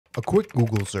A quick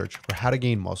Google search for how to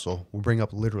gain muscle will bring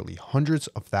up literally hundreds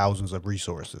of thousands of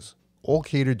resources, all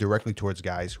catered directly towards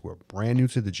guys who are brand new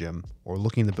to the gym or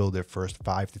looking to build their first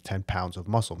 5 to 10 pounds of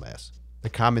muscle mass. The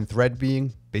common thread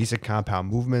being basic compound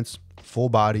movements, full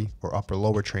body or upper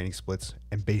lower training splits,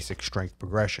 and basic strength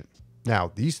progression. Now,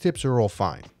 these tips are all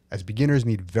fine, as beginners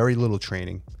need very little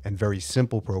training and very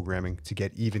simple programming to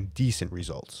get even decent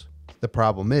results. The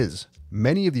problem is,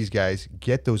 many of these guys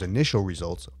get those initial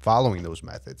results following those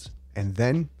methods and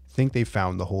then think they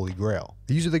found the holy grail.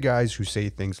 These are the guys who say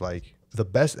things like, the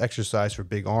best exercise for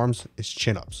big arms is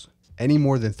chin-ups. Any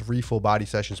more than 3 full body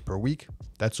sessions per week,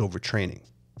 that's overtraining.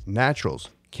 Naturals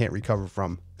can't recover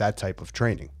from that type of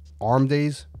training. Arm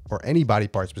days, or any body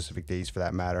part specific days for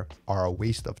that matter, are a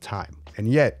waste of time.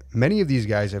 And yet, many of these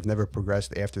guys have never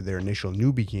progressed after their initial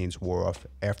newbie gains wore off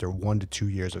after 1 to 2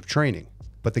 years of training.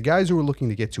 But the guys who are looking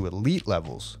to get to elite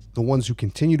levels, the ones who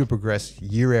continue to progress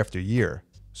year after year,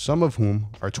 some of whom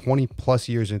are 20 plus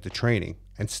years into training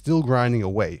and still grinding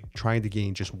away, trying to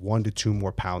gain just 1 to 2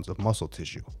 more pounds of muscle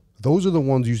tissue. Those are the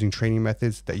ones using training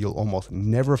methods that you'll almost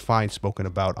never find spoken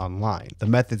about online. The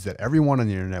methods that everyone on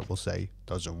the internet will say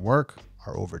doesn't work,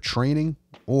 are overtraining,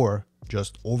 or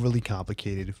just overly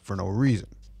complicated for no reason.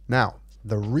 Now,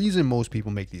 the reason most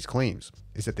people make these claims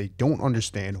is that they don't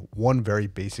understand one very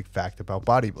basic fact about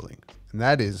bodybuilding, and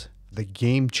that is the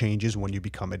game changes when you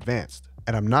become advanced.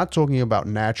 And I'm not talking about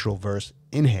natural versus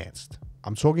enhanced.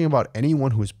 I'm talking about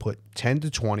anyone who has put 10 to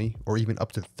 20 or even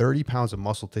up to 30 pounds of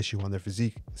muscle tissue on their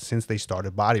physique since they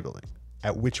started bodybuilding,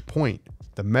 at which point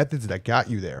the methods that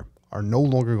got you there are no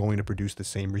longer going to produce the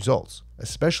same results,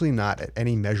 especially not at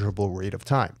any measurable rate of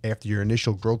time after your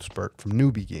initial growth spurt from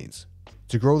newbie gains.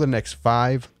 To grow the next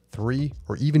 5, 3,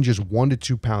 or even just 1 to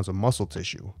 2 pounds of muscle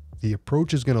tissue, the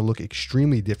approach is going to look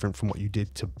extremely different from what you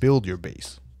did to build your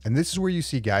base. And this is where you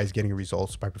see guys getting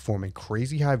results by performing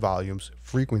crazy high volumes,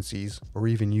 frequencies, or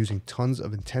even using tons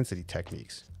of intensity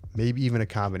techniques, maybe even a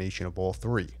combination of all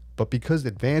three. But because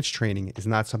advanced training is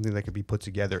not something that can be put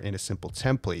together in a simple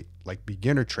template like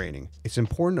beginner training, it's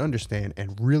important to understand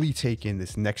and really take in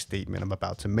this next statement I'm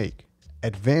about to make.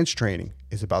 Advanced training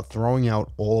is about throwing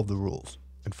out all of the rules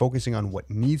and focusing on what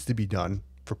needs to be done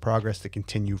for progress to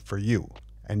continue for you.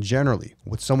 And generally,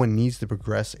 what someone needs to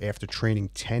progress after training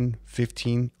 10,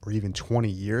 15, or even 20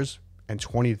 years and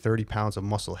 20 to 30 pounds of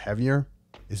muscle heavier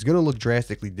is going to look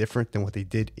drastically different than what they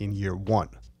did in year 1.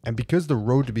 And because the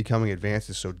road to becoming advanced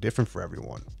is so different for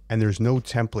everyone, and there's no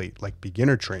template like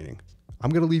beginner training, I'm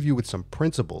going to leave you with some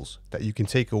principles that you can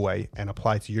take away and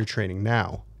apply to your training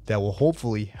now that will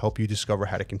hopefully help you discover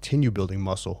how to continue building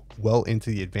muscle well into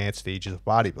the advanced stages of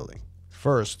bodybuilding.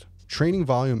 First, training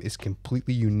volume is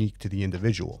completely unique to the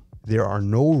individual. There are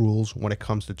no rules when it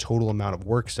comes to total amount of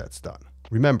work sets done.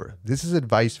 Remember, this is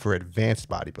advice for advanced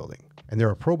bodybuilding, and there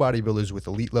are pro bodybuilders with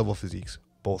elite level physiques,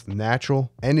 both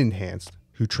natural and enhanced,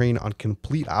 who train on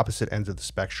complete opposite ends of the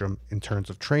spectrum in terms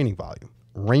of training volume,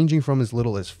 ranging from as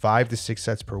little as 5 to 6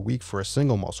 sets per week for a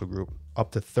single muscle group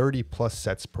up to 30 plus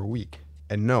sets per week.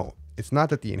 And no, it's not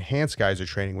that the enhanced guys are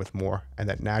training with more and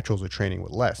that naturals are training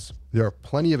with less. There are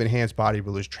plenty of enhanced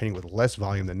bodybuilders training with less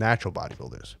volume than natural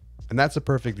bodybuilders. And that's a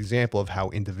perfect example of how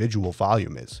individual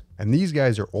volume is. And these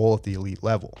guys are all at the elite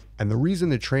level. And the reason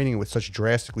they're training with such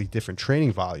drastically different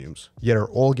training volumes, yet are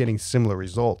all getting similar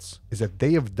results, is that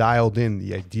they have dialed in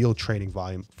the ideal training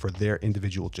volume for their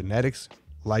individual genetics,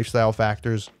 lifestyle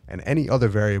factors, and any other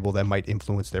variable that might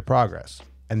influence their progress.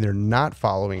 And they're not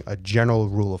following a general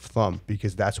rule of thumb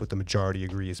because that's what the majority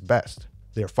agree is best.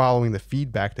 They're following the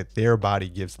feedback that their body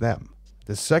gives them.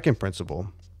 The second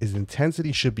principle is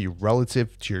intensity should be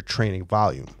relative to your training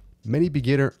volume. Many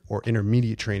beginner or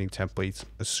intermediate training templates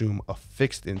assume a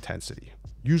fixed intensity.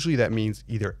 Usually that means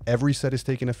either every set is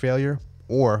taken to failure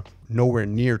or nowhere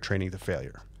near training to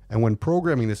failure. And when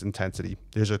programming this intensity,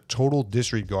 there's a total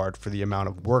disregard for the amount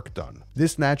of work done.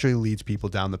 This naturally leads people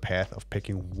down the path of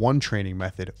picking one training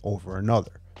method over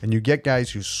another. And you get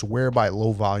guys who swear by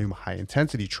low volume, high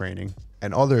intensity training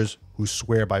and others who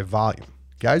swear by volume.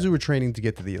 Guys who are training to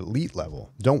get to the elite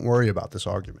level don't worry about this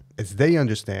argument, as they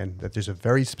understand that there's a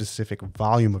very specific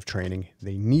volume of training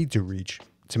they need to reach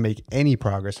to make any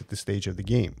progress at this stage of the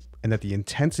game, and that the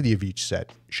intensity of each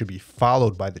set should be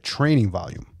followed by the training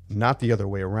volume, not the other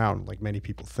way around like many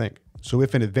people think. So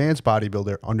if an advanced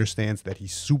bodybuilder understands that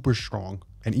he's super strong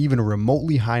and even a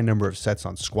remotely high number of sets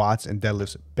on squats and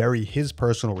deadlifts bury his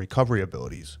personal recovery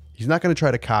abilities, he's not going to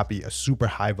try to copy a super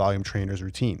high volume trainer's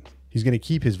routine. He's going to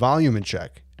keep his volume in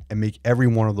check and make every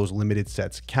one of those limited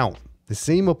sets count. The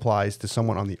same applies to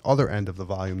someone on the other end of the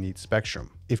volume needs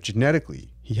spectrum. If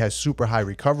genetically he he has super high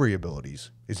recovery abilities,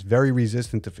 is very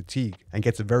resistant to fatigue, and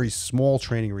gets a very small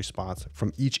training response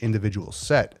from each individual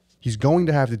set, he's going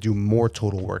to have to do more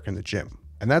total work in the gym.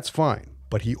 And that's fine.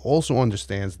 But he also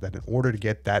understands that in order to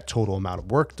get that total amount of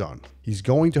work done, he's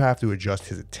going to have to adjust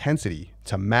his intensity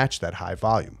to match that high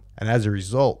volume. And as a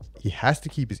result, he has to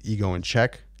keep his ego in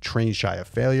check, train shy of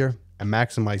failure, and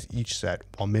maximize each set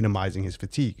while minimizing his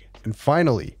fatigue. And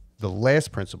finally, the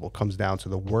last principle comes down to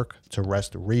the work to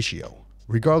rest ratio.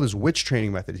 Regardless which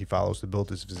training method he follows to build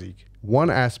his physique, one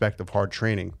aspect of hard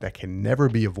training that can never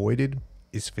be avoided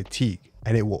is fatigue,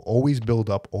 and it will always build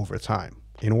up over time.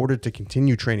 In order to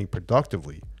continue training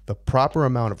productively, the proper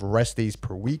amount of rest days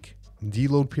per week,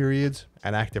 deload periods,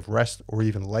 and active rest or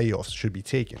even layoffs should be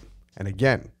taken. And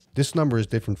again, this number is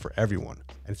different for everyone,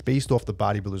 and it's based off the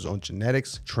bodybuilder's own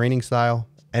genetics, training style,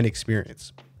 and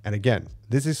experience. And again,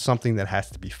 this is something that has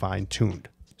to be fine-tuned.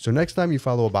 So next time you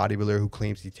follow a bodybuilder who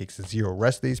claims he takes 0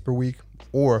 rest days per week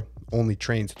or only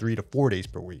trains 3 to 4 days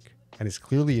per week and is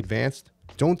clearly advanced,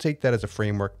 don't take that as a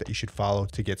framework that you should follow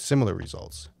to get similar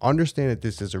results. Understand that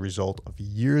this is a result of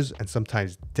years and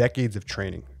sometimes decades of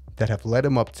training that have led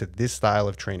him up to this style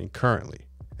of training currently.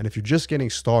 And if you're just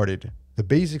getting started, the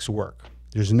basics work.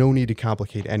 There's no need to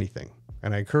complicate anything.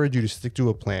 And I encourage you to stick to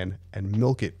a plan and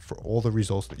milk it for all the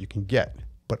results that you can get.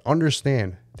 But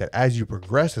understand that as you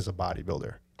progress as a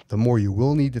bodybuilder, the more you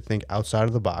will need to think outside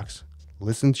of the box,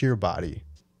 listen to your body,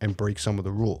 and break some of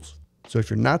the rules. So if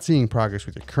you're not seeing progress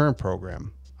with your current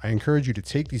program, I encourage you to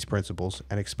take these principles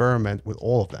and experiment with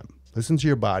all of them. Listen to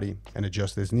your body and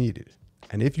adjust as needed.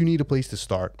 And if you need a place to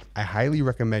start, I highly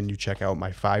recommend you check out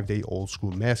my 5-day old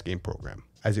school mass gain program,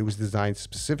 as it was designed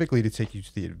specifically to take you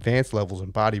to the advanced levels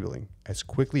in bodybuilding as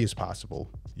quickly as possible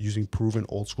using proven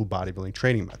old school bodybuilding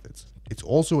training methods. It's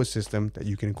also a system that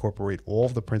you can incorporate all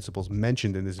of the principles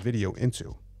mentioned in this video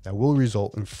into that will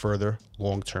result in further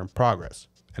long-term progress.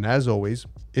 And as always,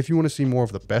 if you want to see more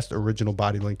of the best original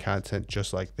bodybuilding content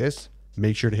just like this,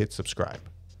 make sure to hit subscribe.